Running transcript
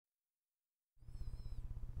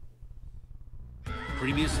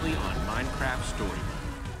Previously on Minecraft Story.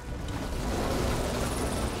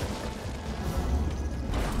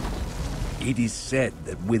 It is said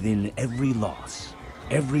that within every loss,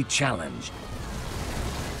 every challenge,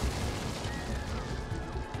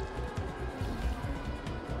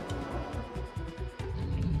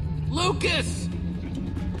 Lucas!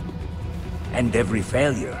 and every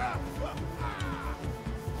failure,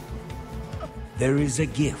 there is a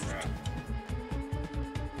gift.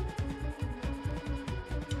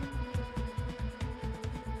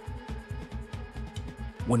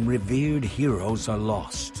 When revered heroes are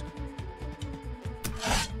lost,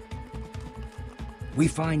 we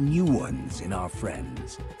find new ones in our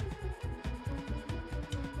friends.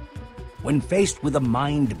 When faced with a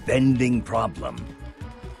mind-bending problem,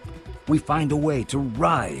 we find a way to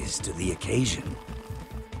rise to the occasion.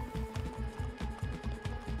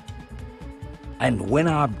 And when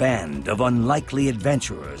our band of unlikely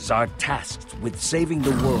adventurers are tasked with saving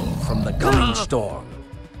the world from the coming storm,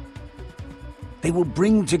 they will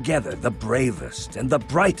bring together the bravest and the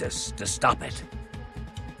brightest to stop it.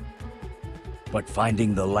 But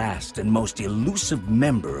finding the last and most elusive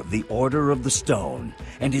member of the Order of the Stone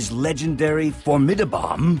and his legendary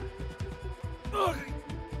Formidabomb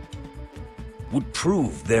would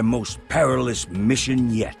prove their most perilous mission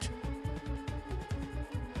yet.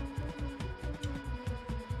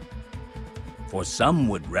 For some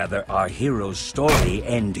would rather our hero's story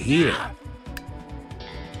end here.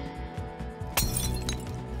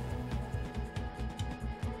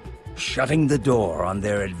 Shutting the door on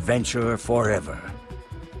their adventure forever.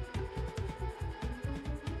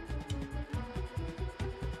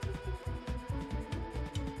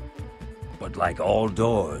 But like all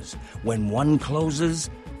doors, when one closes,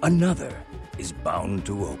 another is bound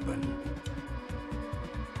to open.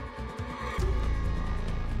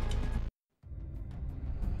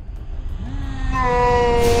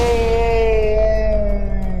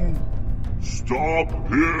 No! Stop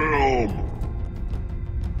him!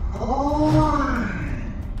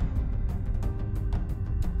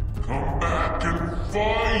 Come back and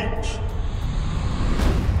fight!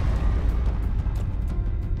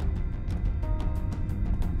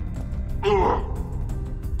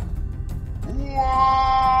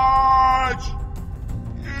 Watch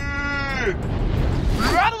it!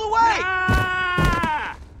 You're out of the way!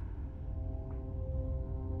 Ah!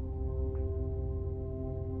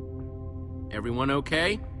 Everyone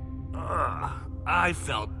okay? I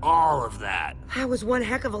felt all of that. That was one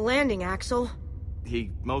heck of a landing, Axel.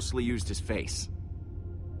 He mostly used his face.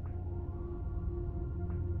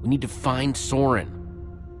 We need to find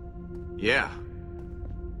Soren. Yeah.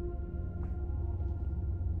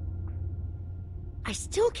 I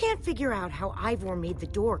still can't figure out how Ivor made the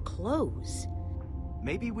door close.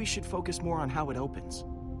 Maybe we should focus more on how it opens.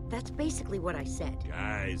 That's basically what I said.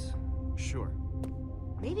 Guys, Sure.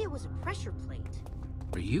 Maybe it was a pressure plate.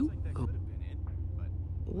 Are you?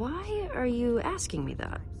 Why are you asking me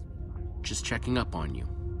that? Just checking up on you.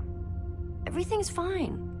 Everything's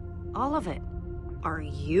fine. All of it. Are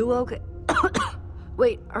you okay?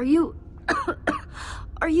 Wait, are you...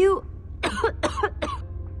 Are you...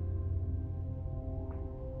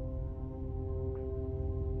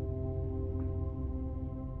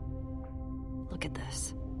 Look at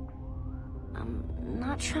this. I'm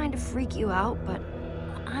not trying to freak you out, but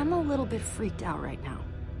I'm a little bit freaked out right now.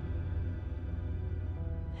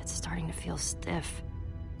 It's starting to feel stiff.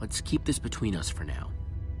 Let's keep this between us for now.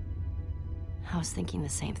 I was thinking the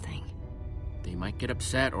same thing. They might get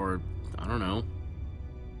upset or, I don't know.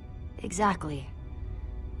 Exactly.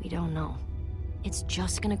 We don't know. It's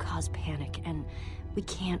just gonna cause panic, and we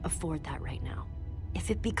can't afford that right now. If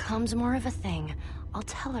it becomes more of a thing, I'll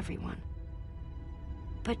tell everyone.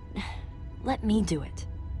 But let me do it.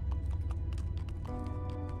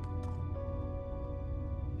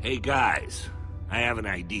 hey guys, I have an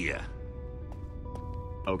idea.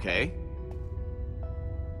 Okay.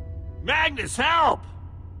 Magnus, help!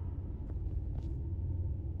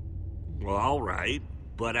 Well, all right,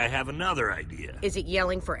 but I have another idea. Is it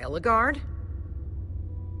yelling for Ellegard?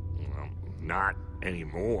 Well, not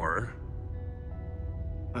anymore.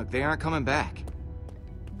 Look, they aren't coming back.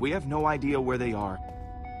 We have no idea where they are.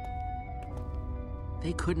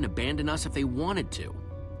 They couldn't abandon us if they wanted to.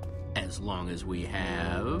 As long as we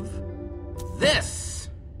have... this!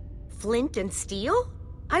 Flint and steel?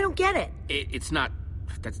 I don't get it. It's not...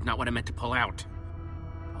 that's not what I meant to pull out.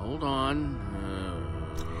 Hold on.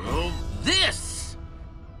 This!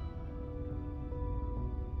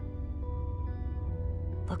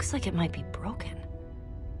 Looks like it might be broken.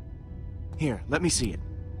 Here, let me see it.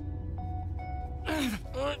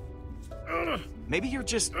 Maybe you're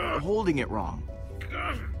just holding it wrong.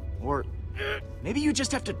 Or maybe you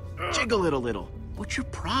just have to jiggle it a little. What's your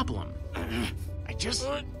problem? I just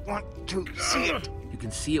want to see it. You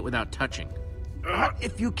can see it without touching. Not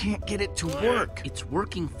if you can't get it to work. It's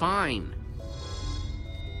working fine.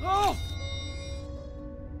 Oh!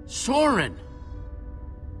 Soren!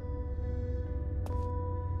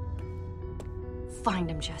 Find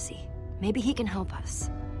him, Jesse. Maybe he can help us.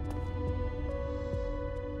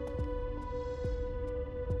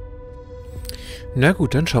 Na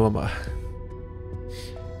gut, dann schauen wir mal.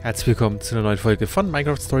 Herzlich willkommen zu einer neuen Folge von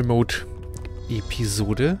Minecraft Story Mode.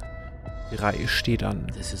 Episode 3 steht an.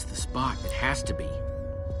 This is the spot. It has to be.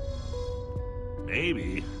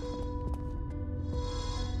 Maybe.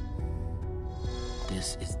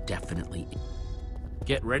 This is definitely it.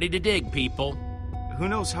 Get ready to dig, people. Who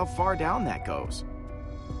knows how far down that goes?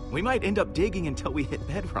 We might end up digging until we hit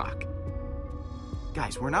bedrock.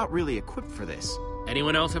 Guys, we're not really equipped for this.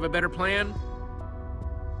 Anyone else have a better plan?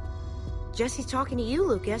 Jesse's talking to you,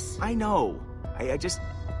 Lucas. I know. I just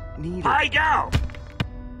need I go!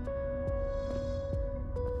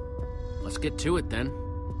 Let's get to it then.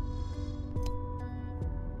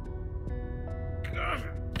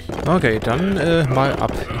 Okay, dann mal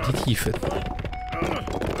ab in die Tiefe.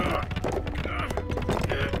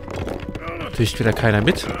 Natürlich wieder keiner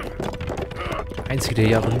mit. Der Einzige, der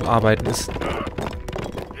hier am Arbeiten ist.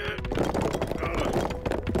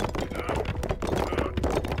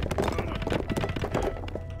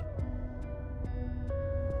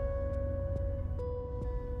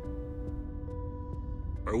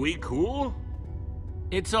 Are we cool?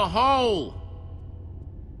 It's a hole!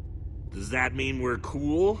 Does that mean we're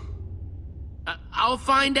cool? I'll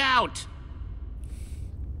find out!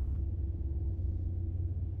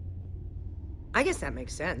 I guess that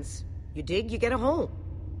makes sense. You dig, you get a hole.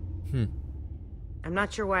 I'm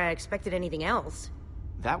not sure why I expected anything else.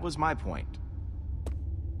 That was my point.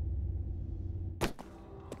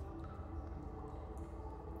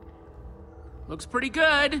 Looks pretty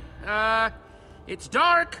good. It's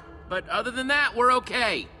dark, but other than that, we're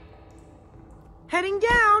okay. Heading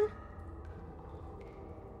down.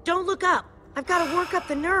 Don't look up. I've got to work up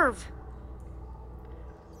the nerve.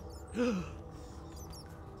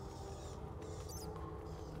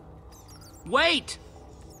 Wait!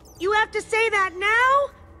 You have to say that now?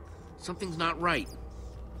 Something's not right.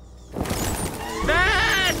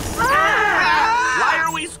 Bats! Why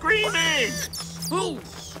are we screaming? Ooh!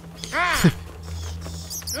 Ah!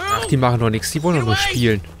 Ach, die machen doch nichts, die wollen doch nur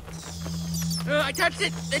spielen. I touched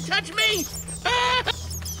it! It touched me! Ah!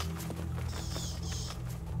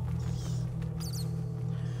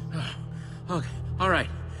 Okay, alright.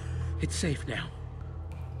 It's safe now.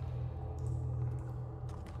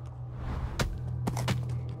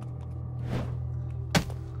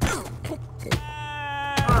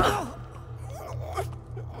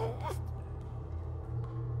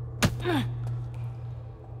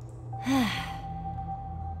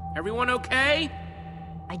 Everyone okay?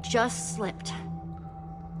 I just slipped.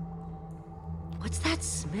 What's that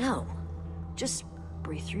smell? Just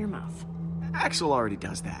breathe through your mouth. Axel already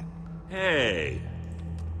does that. Hey.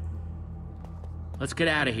 Let's get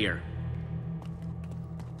out of here.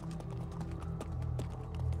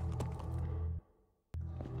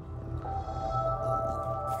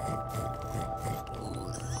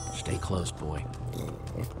 Stay close, boy.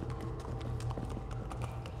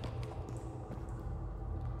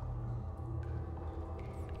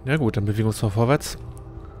 Na gut, dann bewegen wir uns mal vorwärts.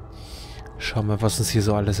 Schauen wir, was uns hier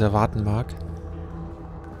so alles erwarten mag.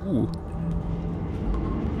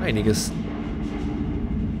 Einiges.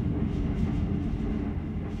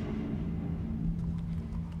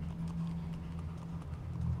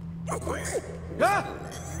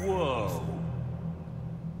 Whoa.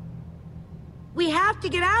 We have to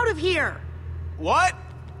get out of here. What?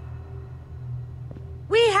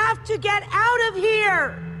 We have to get out of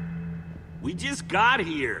here. We just got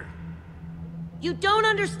here. You don't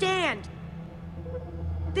understand.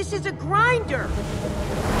 This is a grinder.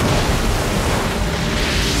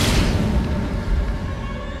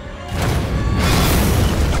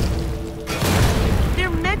 They're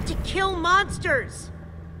meant to kill monsters.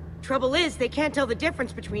 Trouble is, they can't tell the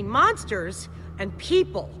difference between monsters and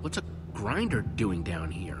people. What's a grinder doing down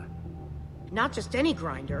here? Not just any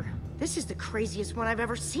grinder. This is the craziest one I've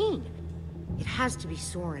ever seen. It has to be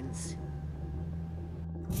Soren's.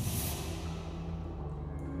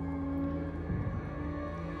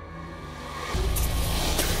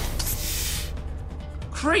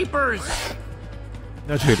 Creepers!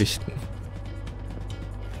 Natürlich.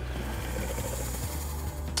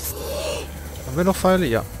 Haben wir noch Pfeile?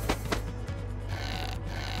 Ja.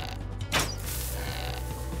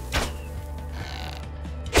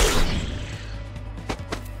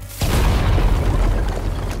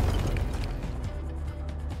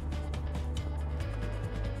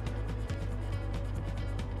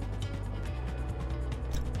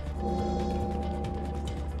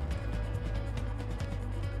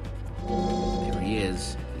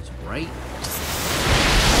 right?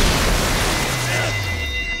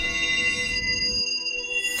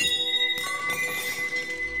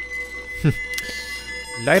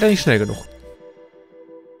 Leider nicht schnell genug.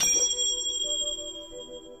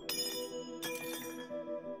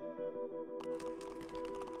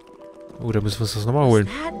 Oh, da müssen wir uns das nochmal holen.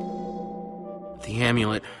 The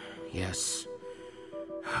amulet, yes.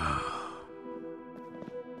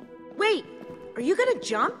 Wait, are you gonna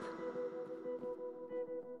jump?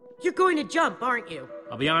 You're going to jump, aren't you?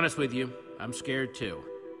 I'll be honest with you, I'm scared too.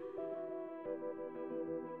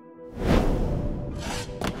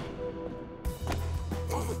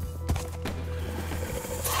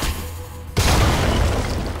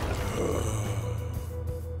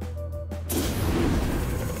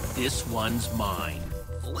 This one's mine.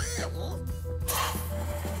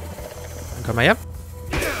 Dann komm mal her.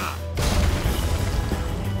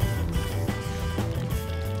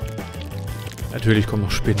 Natürlich kommen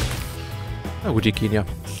noch Spinnen. Na gut, die gehen ja.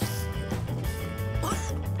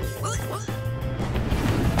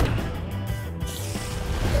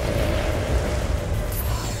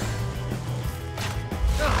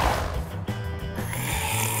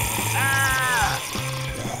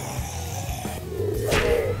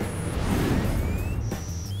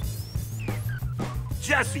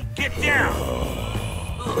 Jesse, get down!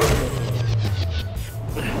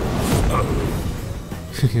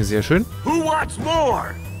 Sehr schön. Who wants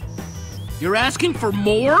more? You're asking for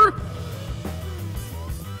more?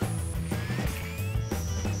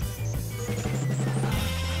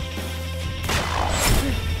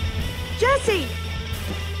 Jesse!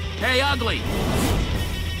 Hey, ugly!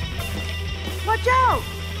 Watch out!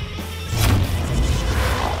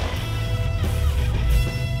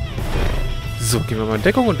 So, gehen wir mal in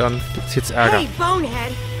Deckung und dann gibt's jetzt Ärger. Hey,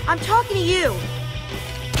 bonehead! I'm talking to you!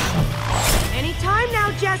 Anytime now,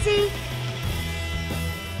 Jesse!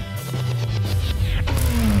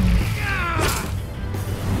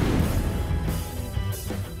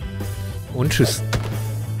 Und tschüss.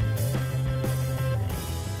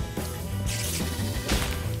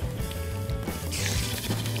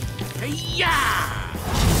 Ja!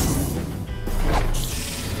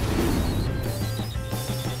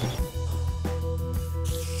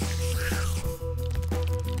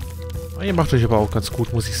 Ihr macht euch aber auch ganz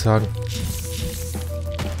gut, muss ich sagen.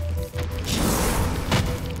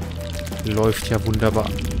 Läuft ja wunderbar.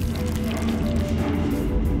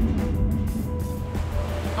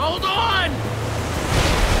 Hold on!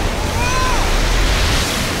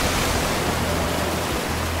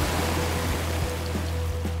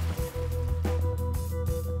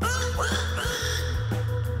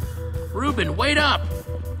 Reuben, wait up!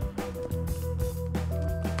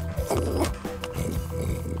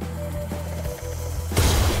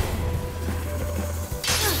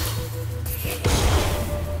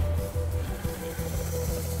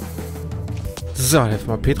 So, helfen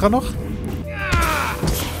wir Petra noch.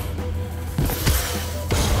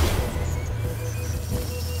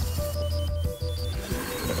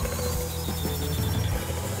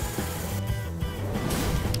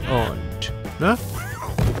 Und, ne?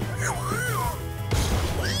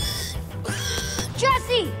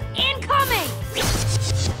 Jesse, incoming!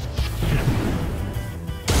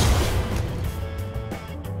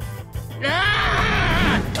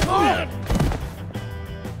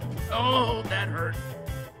 Oh, that hurt.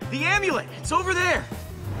 The amulet! It's over there!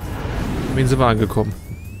 Wen sind wir angekommen?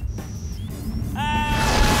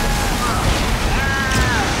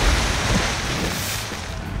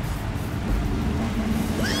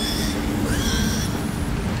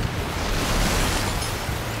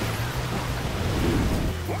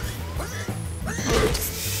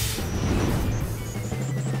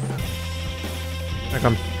 Na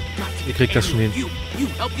komm, ihr kriegt das schon hin. You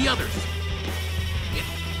help the others.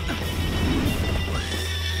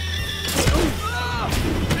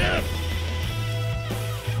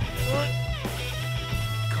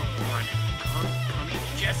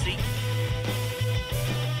 Jesse.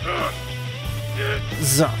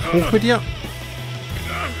 So, hoch mit dir.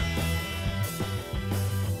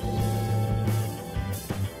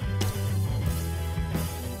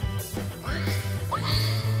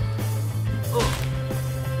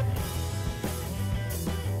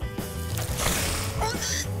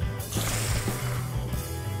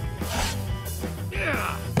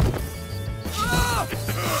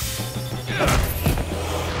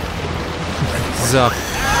 So.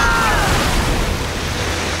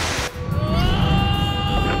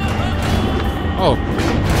 Oh.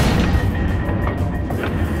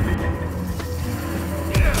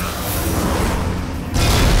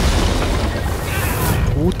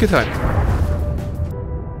 Gut geteilt.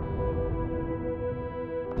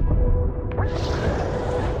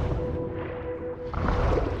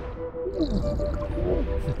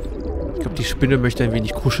 Spinne möchte ein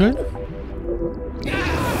wenig kuscheln.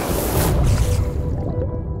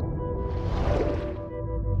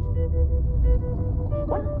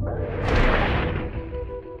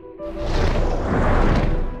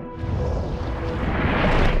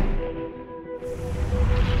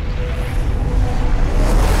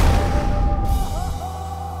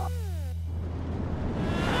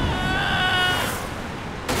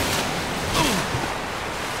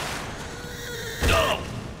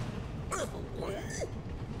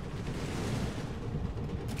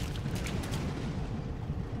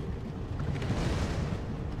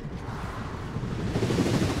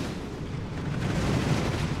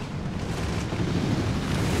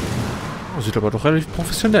 Sieht aber doch relativ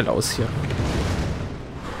professionell aus hier.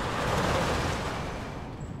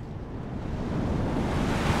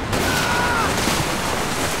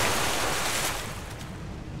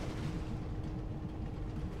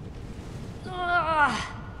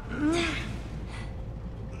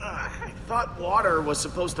 I thought water was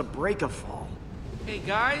supposed to break a fall. Hey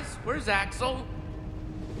guys, where's Axel?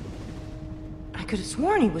 I could have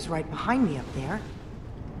sworn he was right behind me up there.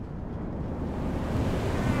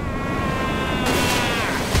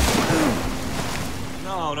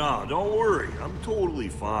 No, don't worry. I'm totally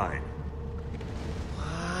fine.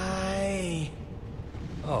 Why?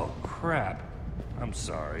 Oh, crap. I'm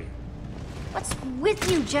sorry. What's with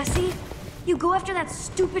you, Jesse? You go after that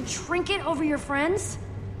stupid trinket over your friends?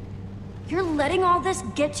 You're letting all this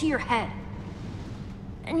get to your head.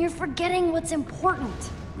 And you're forgetting what's important.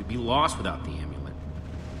 We'd be lost without the amulet.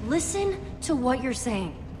 Listen to what you're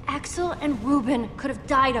saying. Axel and Reuben could have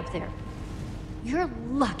died up there. You're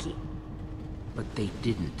lucky. But they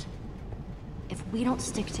didn't. If we don't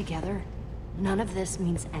stick together, none of this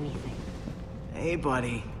means anything. Hey,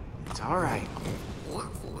 buddy. It's all right.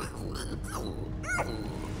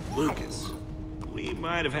 Lucas, we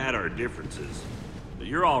might have had our differences, but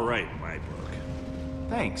you're all right in my book.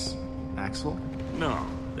 Thanks, Axel. No,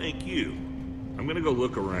 thank you. I'm gonna go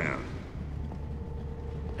look around.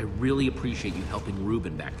 I really appreciate you helping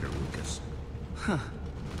Reuben back there, Lucas.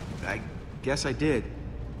 I guess I did.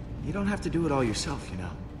 You don't have to do it all yourself, you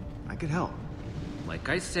know. I could help. Like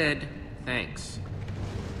I said, thanks.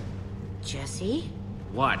 Jesse?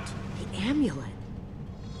 What? The amulet.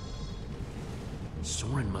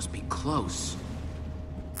 Soren must be close.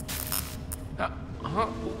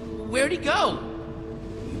 Where'd he go?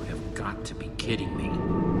 You have got to be kidding me.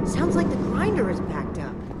 Sounds like the grinder is backed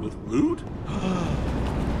up. With loot?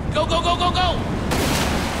 Go, go, go, go, go!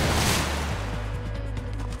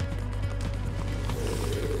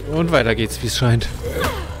 Und weiter geht's, wie es scheint.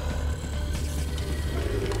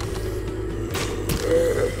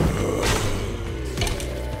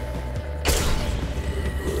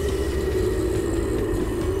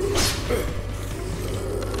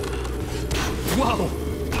 Whoa!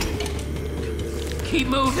 Keep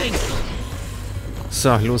moving!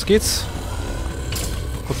 So, los geht's.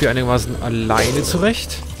 Kommt ihr einigermaßen alleine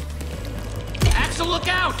zurecht? Axel, look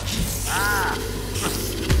out!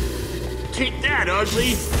 Take that,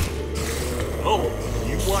 ugly! Oh,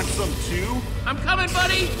 you want some too? I'm coming,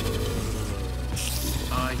 buddy!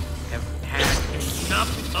 I have had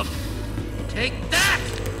enough of... Take that!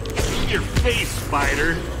 In your face,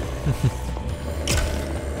 spider!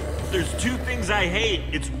 There's two things I hate.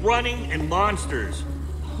 It's running and monsters.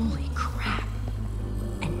 Holy crap.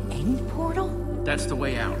 An end portal? That's the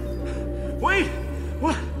way out. Wait!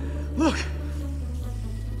 What? Look!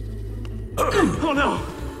 Oh no!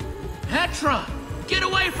 Petra! Get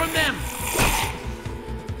away from them!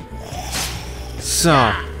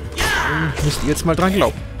 So. Müsst ihr jetzt mal dran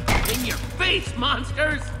glauben. In your face,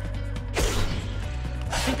 monsters!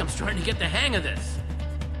 I think I'm starting to get the hang of this.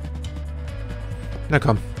 Na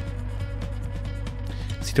komm.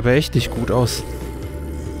 Sieht aber echt nicht gut aus.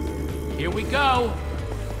 Here we go!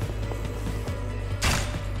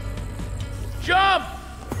 Jump!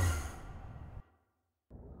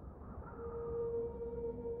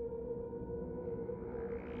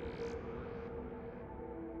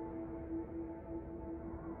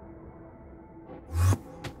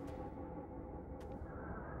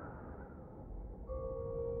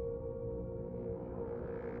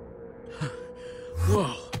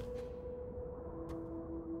 Whoa.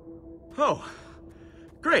 Oh,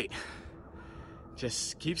 great.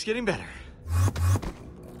 Just keeps getting better.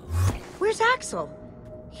 Where's Axel?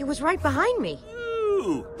 He was right behind me.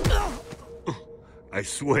 Ooh. I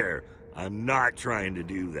swear, I'm not trying to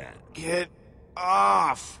do that. Get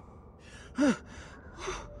off! Oh,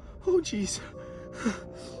 jeez.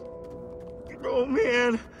 Oh,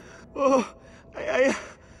 man. Oh,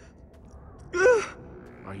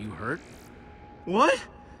 Are you hurt? What?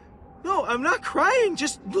 No, I'm not crying.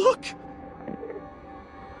 Just look.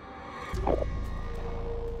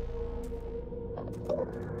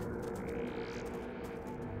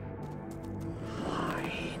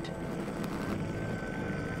 Hide.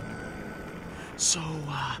 So,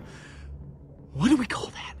 what do we call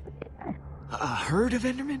that? A herd of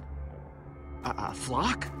Endermen? A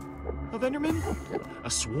flock of Endermen? A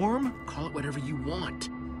swarm? Call it whatever you want.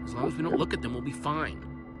 As long as we don't look at them, we'll be fine.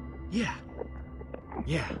 Yeah.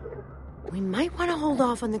 Yeah. We might want to hold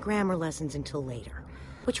off on the grammar lessons until later.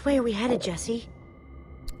 Which way are we headed, Jesse?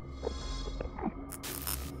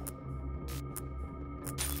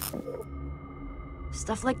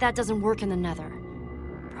 Stuff like that doesn't work in the Nether.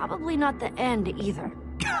 Probably not the end, either.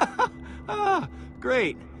 Ah,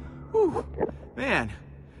 great. Whew. Man,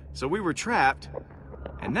 so we were trapped,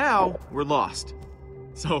 and now we're lost.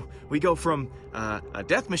 So we go from a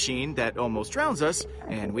death machine that almost drowns us,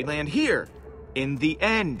 and we land here, in the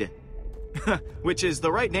end. Which is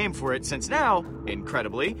the right name for it, since now,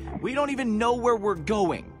 incredibly, we don't even know where we're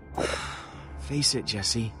going. Face it,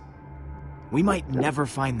 Jesse. We might never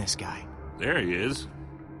find this guy. There he is.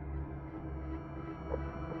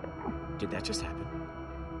 Did that just happen?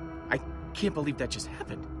 I can't believe that just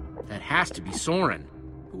happened. That has to be Soren.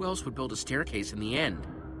 Who else would build a staircase in the end?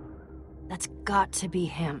 That's got to be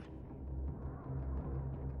him.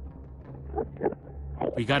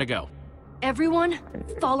 We gotta go. Everyone,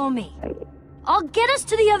 follow me. I'll get us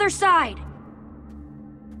to the other side.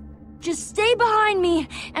 Just stay behind me,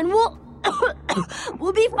 and we'll...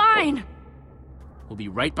 we'll be fine. We'll be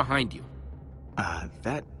right behind you.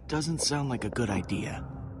 That doesn't sound like a good idea.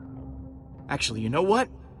 Actually, you know what?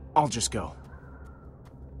 I'll just go.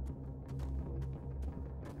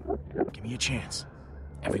 Give me a chance.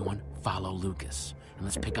 Everyone, follow Lucas. And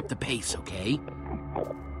let's pick up the pace, okay?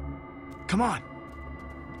 Come on.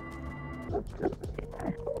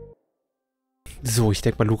 So, ich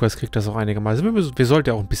denke mal, Lukas kriegt das auch einigermaßen. Wir sollten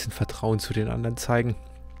ja auch ein bisschen Vertrauen zu den anderen zeigen.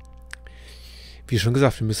 Wie schon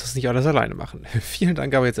gesagt, wir müssen das nicht alles alleine machen. Vielen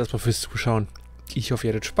Dank aber jetzt erstmal fürs Zuschauen. Ich hoffe,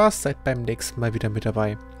 ihr hattet Spaß, seid beim nächsten Mal wieder mit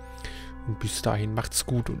dabei. Und bis dahin macht's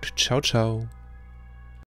gut und ciao, ciao.